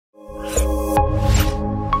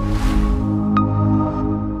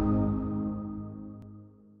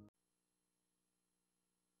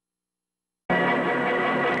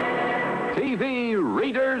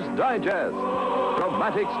Digest.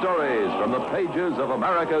 Dramatic stories from the pages of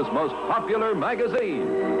America's most popular magazine.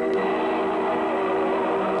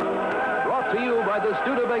 Brought to you by the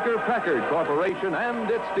Studebaker-Packard Corporation and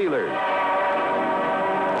its dealers.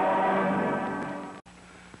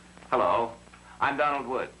 Hello, I'm Donald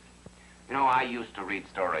Woods. You know, I used to read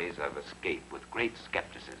stories of escape with great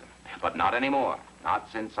skepticism, but not anymore. Not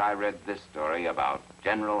since I read this story about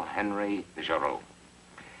General Henri Giraud.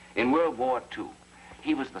 In World War II,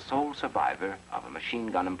 he was the sole survivor of a machine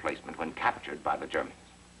gun emplacement when captured by the Germans.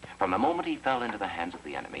 From the moment he fell into the hands of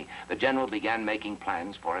the enemy, the general began making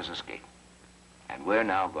plans for his escape. And we're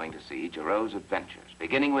now going to see Giraud's adventures,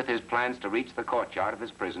 beginning with his plans to reach the courtyard of his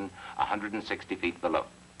prison 160 feet below,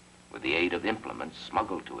 with the aid of implements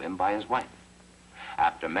smuggled to him by his wife.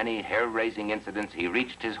 After many hair-raising incidents, he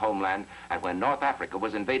reached his homeland, and when North Africa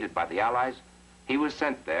was invaded by the Allies, he was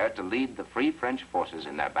sent there to lead the Free French forces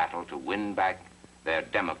in their battle to win back their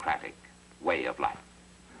democratic way of life.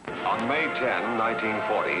 On May 10,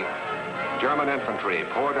 1940, German infantry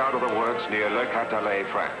poured out of the woods near Le Catalet,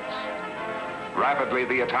 France. Rapidly,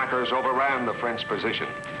 the attackers overran the French position,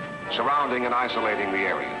 surrounding and isolating the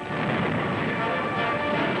area.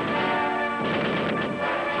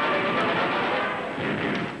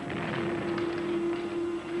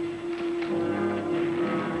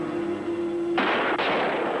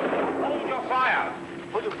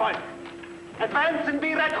 Advance and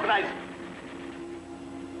be recognized.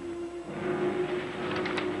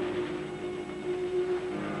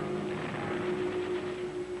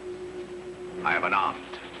 I am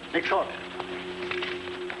unarmed. Make short.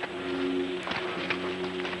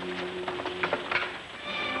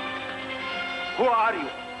 Who are you?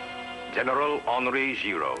 General Henri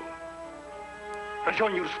Giraud.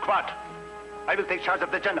 Rejoin your squad. I will take charge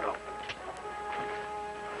of the general.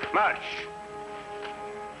 March.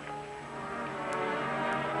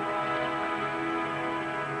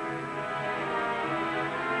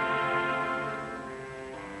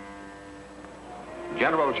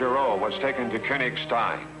 General Giraud was taken to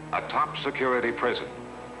Königstein, a top-security prison,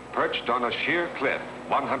 perched on a sheer cliff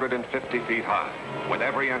 150 feet high, with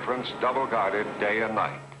every entrance double-guarded day and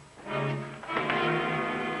night.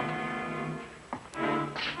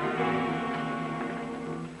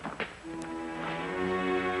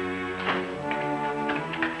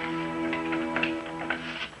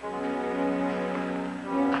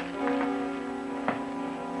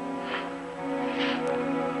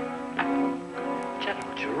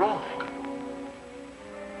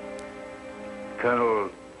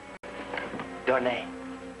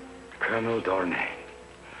 Colonel Dornay.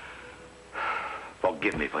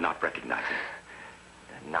 Forgive me for not recognizing.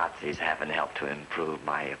 The Nazis haven't helped to improve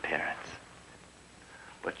my appearance.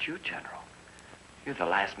 But you, General, you're the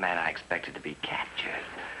last man I expected to be captured.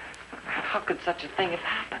 How could such a thing have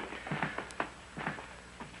happened?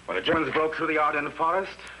 When the Germans broke through the Ardennes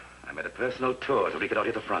forest, I made a personal tour to recon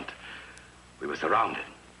out the front. We were surrounded.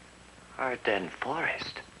 Ardennes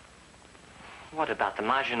forest? What about the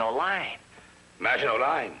Maginot Line? Maginot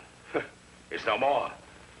Line? It's no more.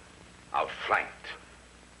 Outflanked.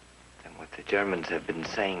 Then what the Germans have been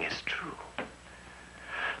saying is true.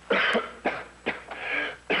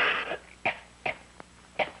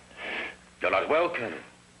 You're not well, Colonel.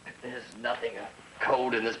 There's nothing, a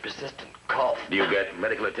cold and this persistent cough. Do you get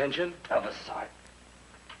medical attention? Of a sort.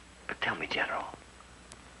 But tell me, General,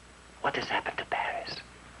 what has happened to Paris?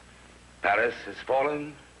 Paris has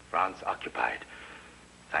fallen, France occupied,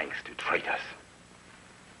 thanks to traitors.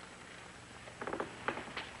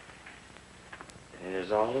 It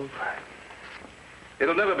is all over.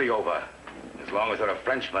 It'll never be over, as long as there are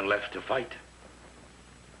Frenchmen left to fight.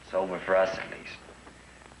 It's over for us, at least.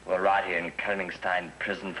 We're right here in Königstein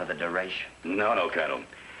prison for the duration. No, Colonel.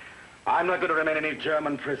 I'm not going to remain in any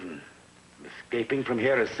German prison. I'm escaping from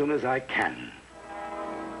here as soon as I can.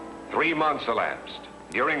 3 months elapsed,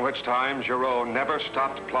 during which time Giraud never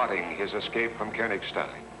stopped plotting his escape from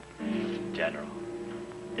Königstein. General,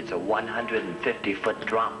 it's a 150-foot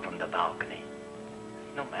drop from the balcony.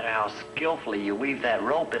 No matter how skillfully you weave that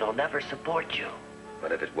rope, it'll never support you.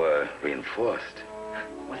 But if it were reinforced?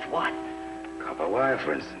 With what? Copper wire,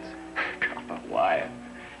 for instance. Copper wire?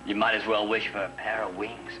 You might as well wish for a pair of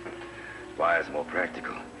wings. Wire's more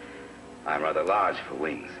practical. I'm rather large for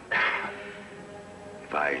wings.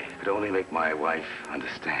 If I could only make my wife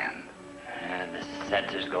understand. And the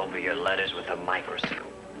censors go over your letters with a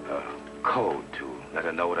microscope. A code to let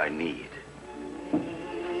her know what I need.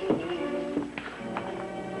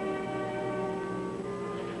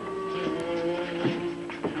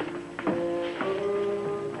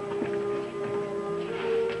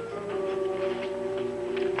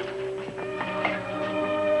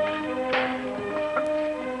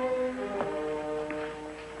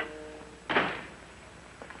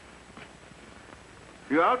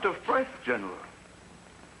 You're out of breath, General.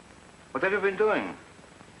 What have you been doing?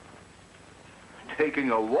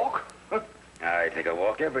 Taking a walk? I take a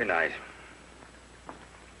walk every night.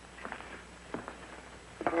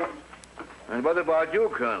 And what about you,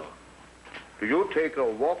 Colonel? Do you take a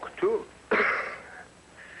walk, too?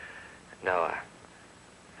 No,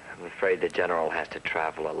 I'm afraid the General has to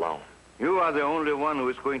travel alone. You are the only one who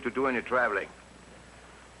is going to do any traveling.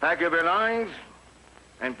 Pack your belongings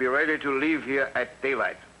and be ready to leave here at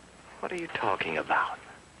daylight. What are you talking about?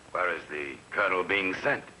 Where is the colonel being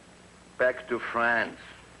sent? Back to France.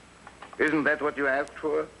 Isn't that what you asked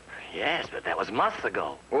for? Yes, but that was months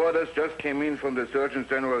ago. Orders just came in from the Surgeon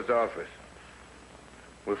General's office.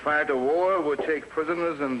 We fight a war, we take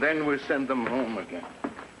prisoners, and then we send them home again.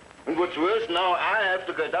 And what's worse, now I have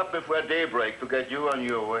to get up before daybreak to get you on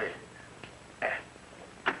your way.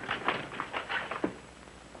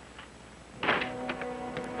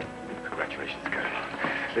 Congratulations, Colonel.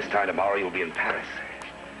 This time tomorrow you'll be in Paris.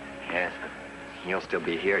 Yes, but you'll still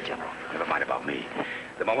be here, General. Never mind about me.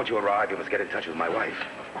 The moment you arrive, you must get in touch with my wife.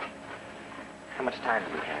 How much time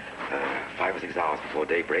do we have? 5 or 6 hours before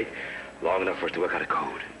daybreak. Long enough for us to work out a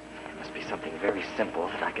code. It must be something very simple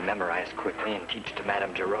that I can memorize quickly and teach to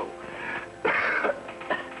Madame Giraud. This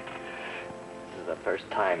is the first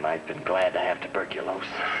time I've been glad to have tuberculosis.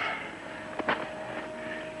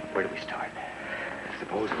 Where do we start?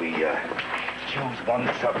 Suppose we choose one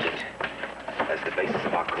subject as the basis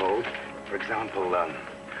of our code. For example,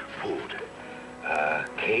 food.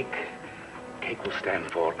 Cake. Cake will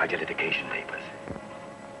stand for identification papers.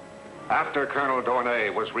 After Colonel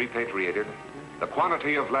Dornay was repatriated, the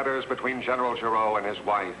quantity of letters between General Giraud and his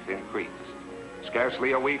wife increased.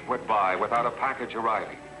 Scarcely a week went by without a package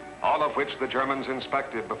arriving, all of which the Germans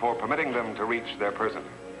inspected before permitting them to reach their prisoner.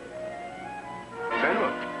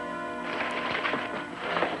 General!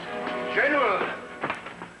 General!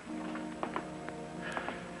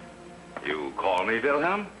 You call me,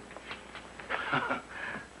 Wilhelm?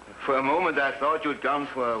 For a moment, I thought you'd gone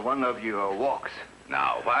for one of your walks.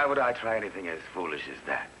 Now, why would I try anything as foolish as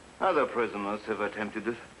that? Other prisoners have attempted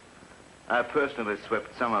it. I personally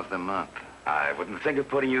swept some of them up. I wouldn't think of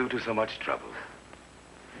putting you to so much trouble.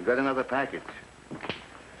 You got another package.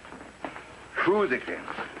 Food again.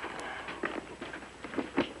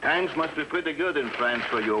 Times must be pretty good in France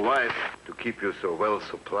for your wife to keep you so well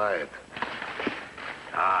supplied.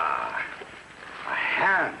 Ah, a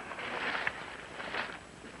ham.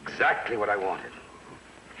 Exactly what I wanted.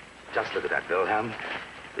 Just look at that, Wilhelm.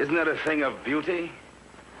 Isn't that a thing of beauty?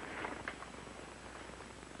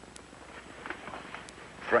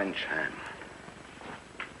 French ham.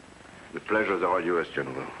 The pleasure's all yours,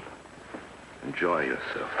 General. Enjoy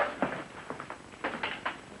yourself.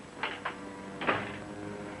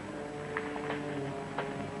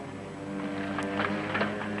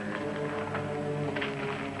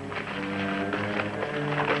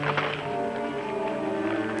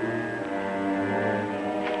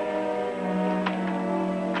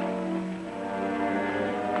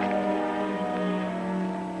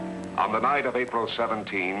 On the night of April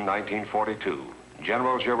 17, 1942,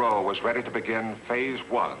 General Giraud was ready to begin phase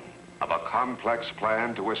 1 of a complex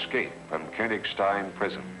plan to escape from Königstein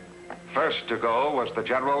prison. First to go was the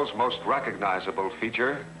general's most recognizable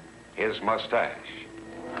feature, his mustache.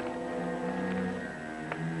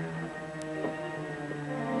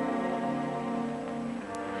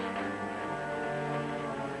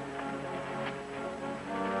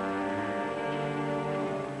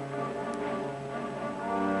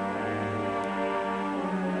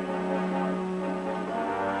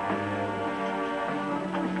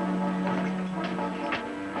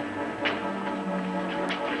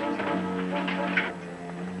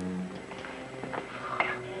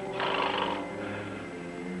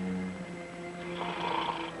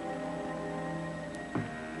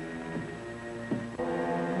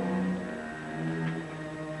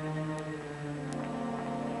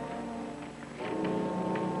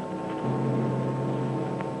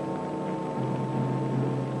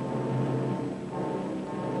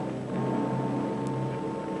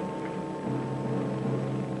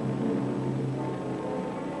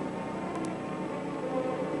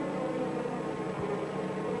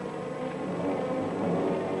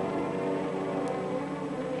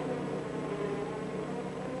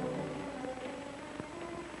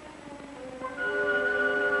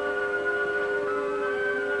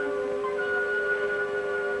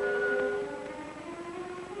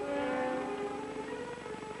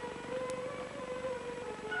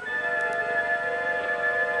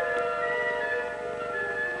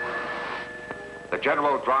 The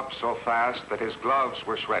general dropped so fast that his gloves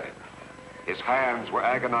were shredded. His hands were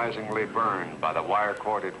agonizingly burned by the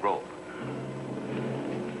wire-corded rope.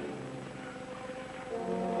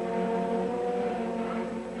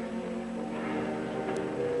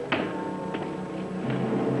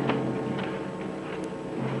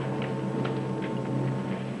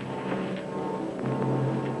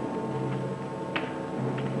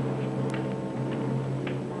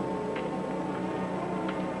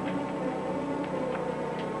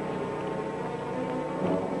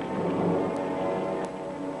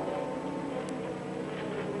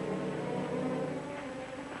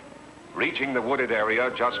 Reaching the wooded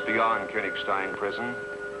area just beyond Königstein prison,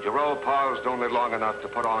 Giraud paused only long enough to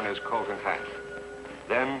put on his coat and hat.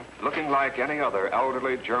 Then, looking like any other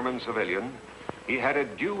elderly German civilian, he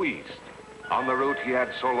headed due east on the route he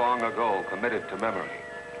had so long ago committed to memory.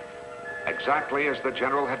 Exactly as the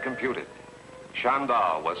general had computed,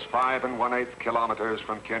 Schandau was 5 1/8 kilometers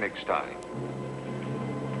from Königstein.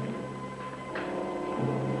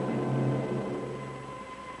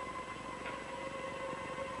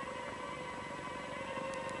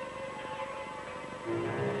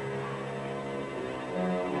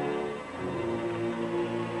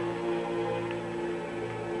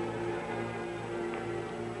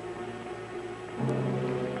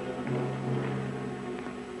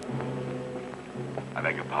 I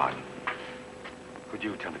beg your pardon. Could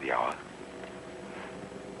you tell me the hour?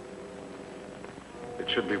 It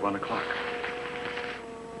should be 1 o'clock.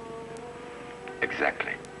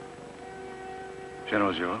 Exactly.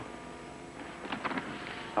 General Giraud?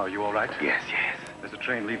 Are you all right? Yes, yes. There's a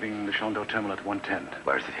train leaving the Schandau terminal at 1:10.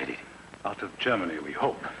 Where is it headed? Out of Germany, we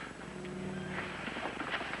hope.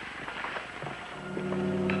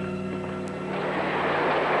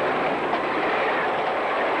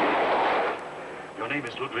 Your name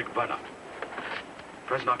is Ludwig Bela.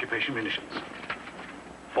 Present occupation, munitions.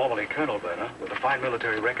 Formerly Colonel Bela, with a fine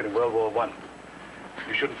military record in World War I.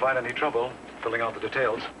 You shouldn't find any trouble filling out the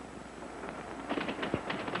details.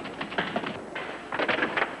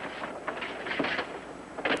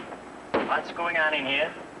 What's going on in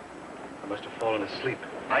here? I must have fallen asleep.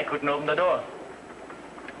 I couldn't open the door.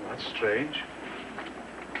 Well, that's strange.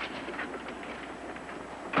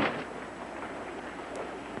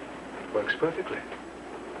 Works perfectly.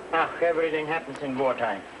 Ah, everything happens in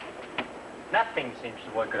wartime. Nothing seems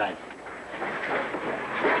to work right.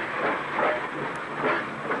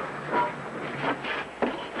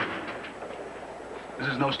 This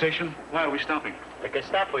is no station? Why are we stopping? The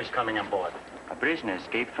Gestapo is coming aboard. A prisoner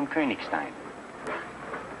escaped from Königstein.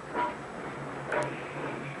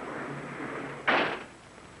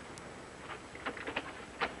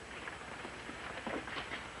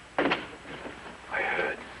 I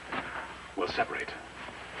heard. We'll separate.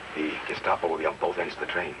 The Gestapo will be on both ends of the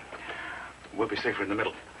train. We'll be safer in the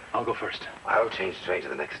middle. I'll go first. I'll change trains to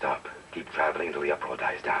the next stop. Keep traveling until the uproar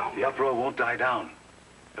dies down. The uproar won't die down.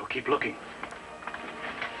 They'll keep looking.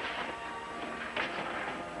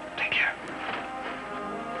 Take care.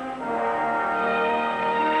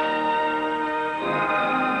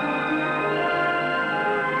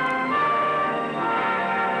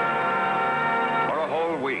 For a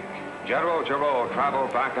whole week, General Giraud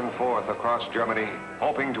traveled back and forth across Germany,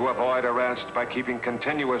 hoping to avoid arrest by keeping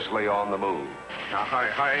continuously on the move. Now,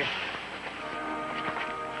 hurry, hurry.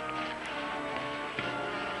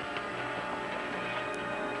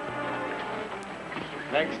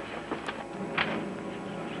 Next.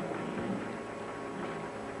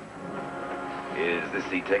 Is this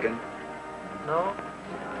seat taken? No.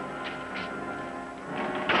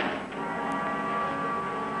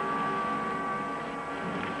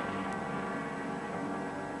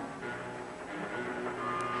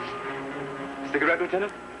 Cigarette,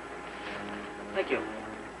 Lieutenant? Thank you.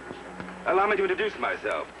 Allow me to introduce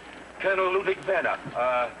myself. Colonel Ludwig Werner.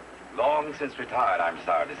 Long since retired, I'm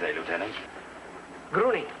sorry to say, Lieutenant.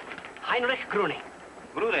 Gruning. Heinrich Gruning.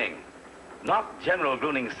 Gruning. Not General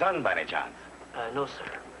Gruning's son, by any chance? No, sir.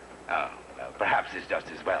 Oh, well, perhaps it's just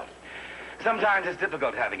as well. Sometimes it's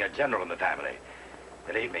difficult having a general in the family.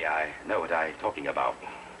 Believe me, I know what I'm talking about.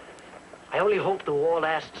 I only hope the war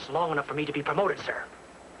lasts long enough for me to be promoted, sir.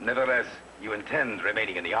 Nevertheless, you intend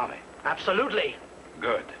remaining in the army? Absolutely.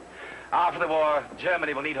 Good. After the war,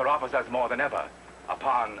 Germany will need her officers more than ever.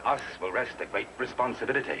 Upon us will rest a great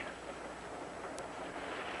responsibility.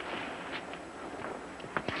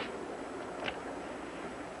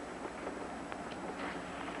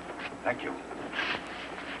 Thank you.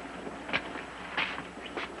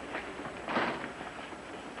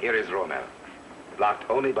 Here is Rommel, blocked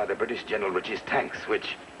only by the British General Ritchie's tanks,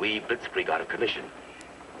 which we blitzkrieg out of commission.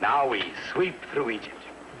 Now we sweep through Egypt.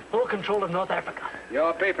 Full control of North Africa.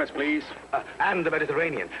 Your papers, please. And the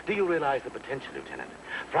Mediterranean. Do you realize the potential, Lieutenant?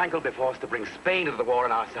 Frank will be forced to bring Spain into the war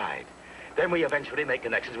on our side. Then we eventually make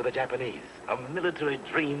connections with the Japanese. A military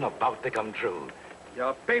dream about to come true.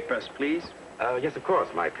 Your papers, please. Yes, of course,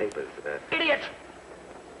 my papers. Idiot!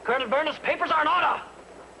 Colonel Burnham's papers are in order.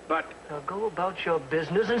 But... Now go about your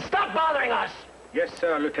business and stop bothering us. Yes,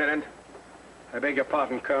 sir, Lieutenant. I beg your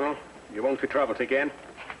pardon, Colonel. You won't be troubled again.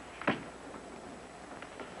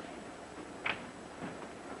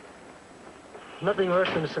 Nothing worse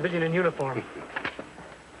than a civilian in uniform.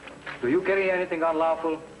 Do you carry anything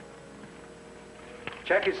unlawful?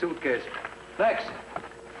 Check his suitcase. Next.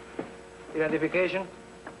 Identification?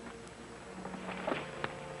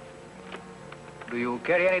 Do you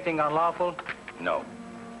carry anything unlawful? No.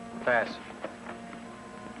 Pass.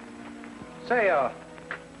 Say,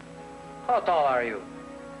 how tall are you?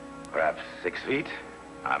 Perhaps 6 feet?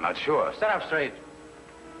 I'm not sure. Stand up straight.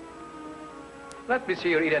 Let me see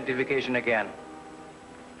your identification again.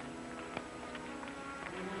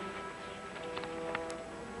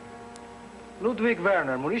 Ludwig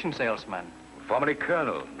Werner, munition salesman. Formerly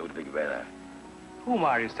Colonel Ludwig Bela. Whom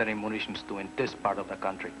are you selling munitions to in this part of the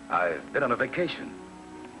country? I've been on a vacation.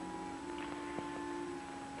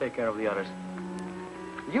 Take care of the others.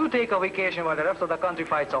 You take a vacation while the rest of the country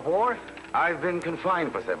fights a war? I've been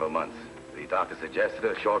confined for several months. The doctor suggested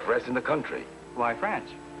a short rest in the country. Why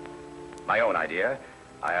France? My own idea.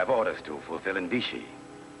 I have orders to fulfill in Vichy.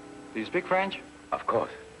 Do you speak French? Of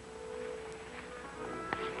course.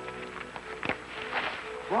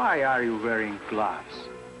 Why are you wearing gloves?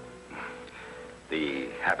 The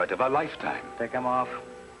habit of a lifetime. Take them off.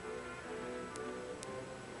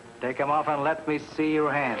 Take them off and let me see your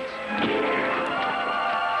hands.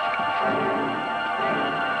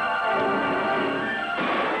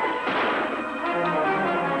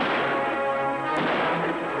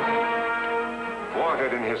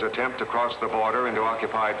 Thwarted in his attempt to cross the border into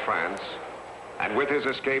occupied France, and with his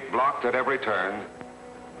escape blocked at every turn,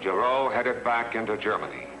 Giraud headed back into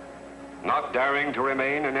Germany, not daring to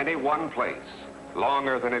remain in any one place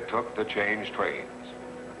longer than it took to change trains.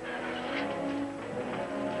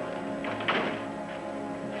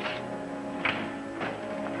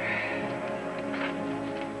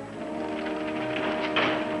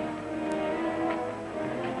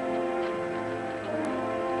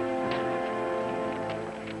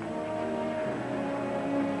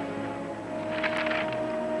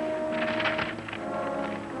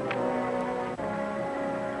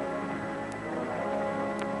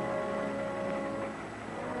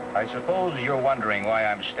 I suppose you're wondering why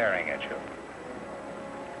I'm staring at you.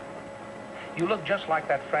 You look just like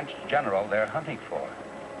that French general they're hunting for.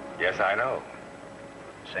 Yes, I know.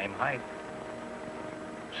 Same height.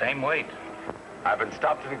 Same weight. I've been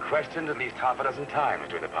stopped and questioned at least half a dozen times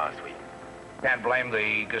during the past week. Can't blame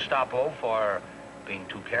the Gestapo for being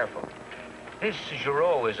too careful. This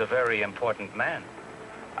Giraud is a very important man.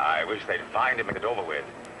 I wish they'd find him and get it over with.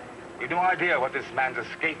 You've no idea what this man's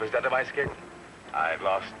escape has done to my schedule. I've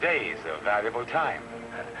lost days of valuable time.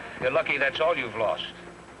 You're lucky that's all you've lost.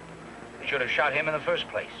 You should have shot him in the first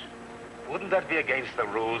place. Wouldn't that be against the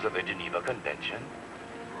rules of the Geneva Convention?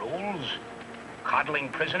 Rules? Coddling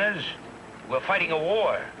prisoners? We're fighting a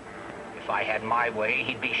war. If I had my way,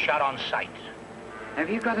 he'd be shot on sight. Have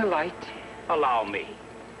you got a light? Allow me.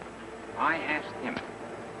 I asked him.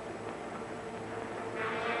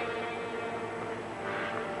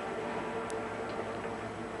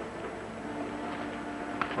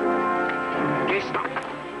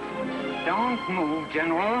 Don't move,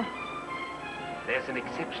 General. There's an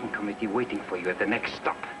exception committee waiting for you at the next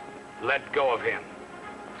stop. Let go of him.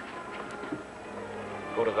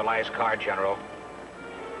 Go to the last car, General.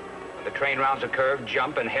 When the train rounds a curve,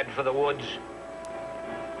 jump and head for the woods.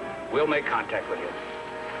 We'll make contact with you.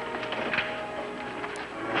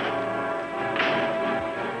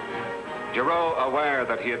 Giraud, aware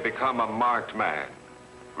that he had become a marked man,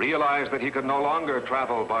 realized that he could no longer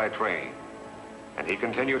travel by train, and he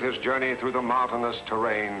continued his journey through the mountainous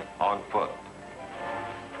terrain on foot.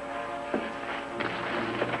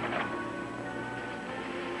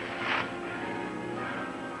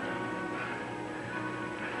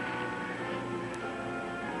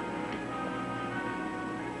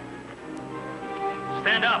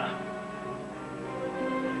 Stand up.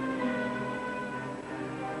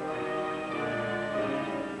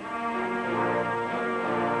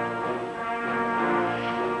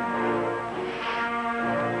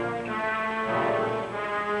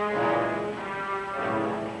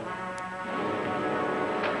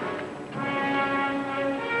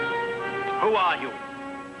 Who are you?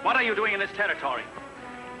 What are you doing in this territory?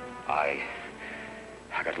 I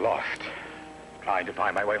got lost. trying to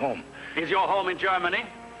find my way home. Is your home in Germany?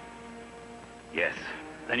 Yes.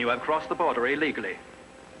 Then you have crossed the border illegally.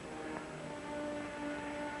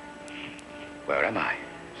 Where am I?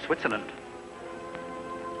 Switzerland.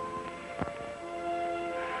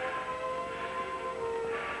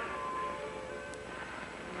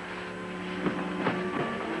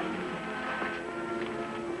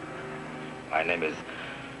 My name is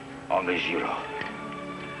Henri Giraud.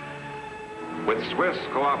 With Swiss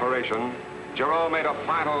cooperation, Giraud made a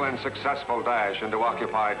final and successful dash into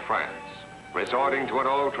occupied France, resorting to an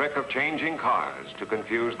old trick of changing cars to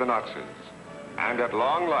confuse the Nazis, and at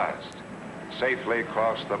long last, safely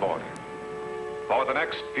crossed the border. For the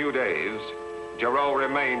next few days, Giraud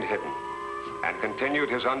remained hidden and continued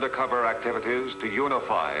his undercover activities to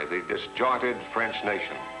unify the disjointed French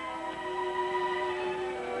nation.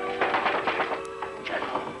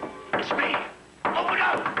 General, it's me. Open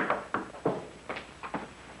up!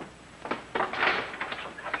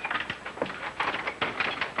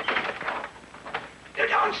 They're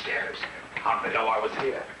downstairs. How do they know I was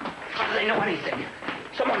here? How do they know anything?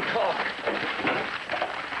 Someone talk.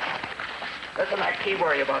 Let that key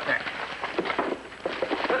worry about that.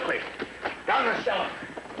 Quickly, down the cellar.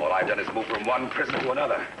 All I've done is move from one prison to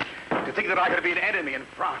another. To think that I could be an enemy in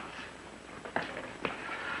France.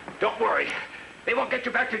 Don't worry. They won't get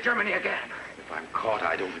you back to Germany again. If I'm caught,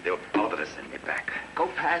 I don't think they'll bother to send me back. Go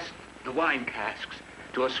past the wine casks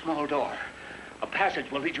to a small door. A passage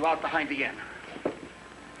will lead you out behind the inn.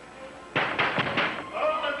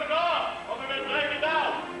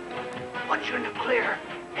 Once you're in the clear,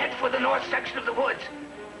 head for the north section of the woods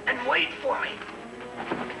and wait for me.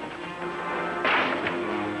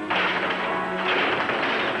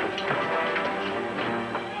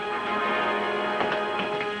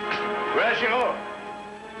 Giraud,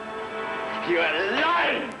 you're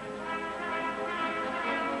lying!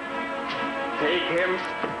 Take him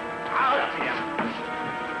out of here.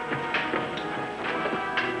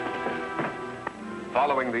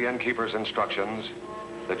 Following the innkeeper's instructions,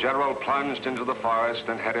 the general plunged into the forest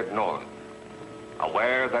and headed north,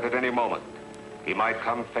 aware that at any moment he might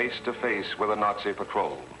come face to face with a Nazi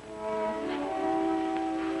patrol.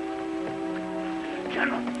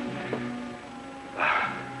 General.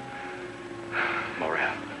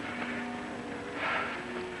 Morel.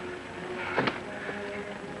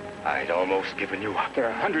 I'd almost given you up. There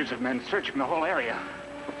are hundreds of men searching the whole area.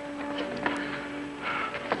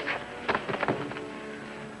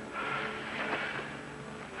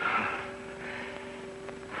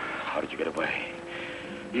 How did you get away?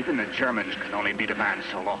 Even the Germans can only beat a man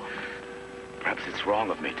so long. Perhaps it's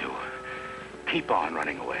wrong of me to keep on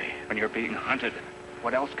running away. When you're being hunted,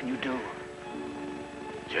 what else can you do?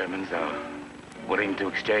 Germans are willing to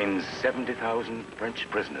exchange 70,000 French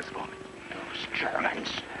prisoners for me. Those Germans.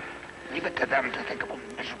 Leave it to them to think of a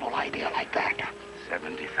miserable idea like that.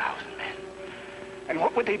 70,000 men. And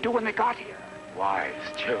what would they do when they got here? Wives,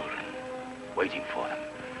 children, waiting for them.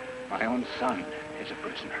 My own son is a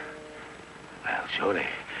prisoner. Well, surely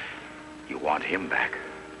you want him back.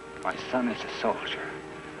 My son is a soldier.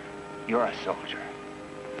 You're a soldier.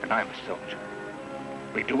 And I'm a soldier.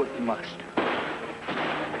 We do what we must.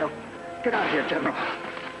 Now, get out of here, General,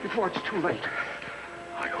 before it's too late.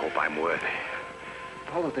 I hope I'm worthy.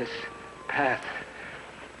 Follow this path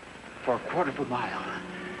for a quarter of a mile.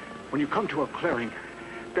 When you come to a clearing,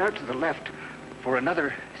 bear to the left for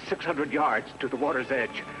another 600 yards to the water's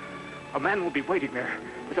edge. A man will be waiting there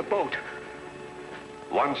with a boat.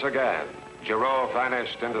 Once again, Giraud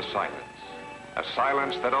vanished into silence. A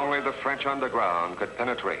silence that only the French underground could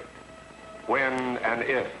penetrate, when and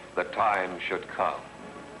if the time should come.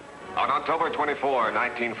 On October 24,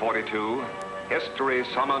 1942, history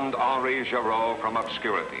summoned Henri Giraud from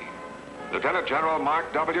obscurity. Lieutenant General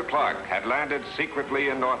Mark W. Clark had landed secretly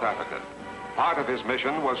in North Africa. Part of his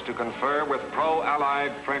mission was to confer with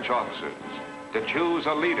pro-Allied French officers, to choose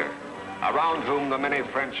a leader around whom the many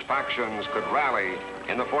French factions could rally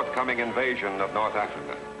in the forthcoming invasion of North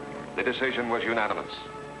Africa. The decision was unanimous.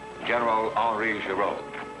 General Henri Giraud.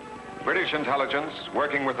 British intelligence,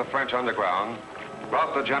 working with the French underground,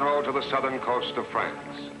 brought the general to the southern coast of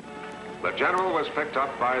France. The general was picked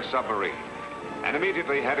up by a submarine and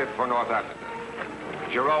immediately headed for North Africa.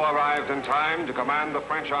 Giraud arrived in time to command the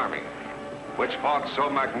French army, which fought so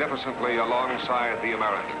magnificently alongside the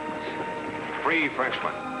Americans. Free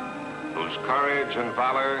Frenchmen, whose courage and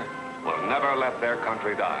valor will never let their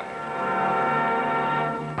country die.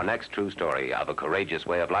 Our next true story of a courageous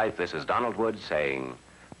way of life, this is Donald Woods saying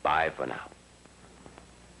bye for now.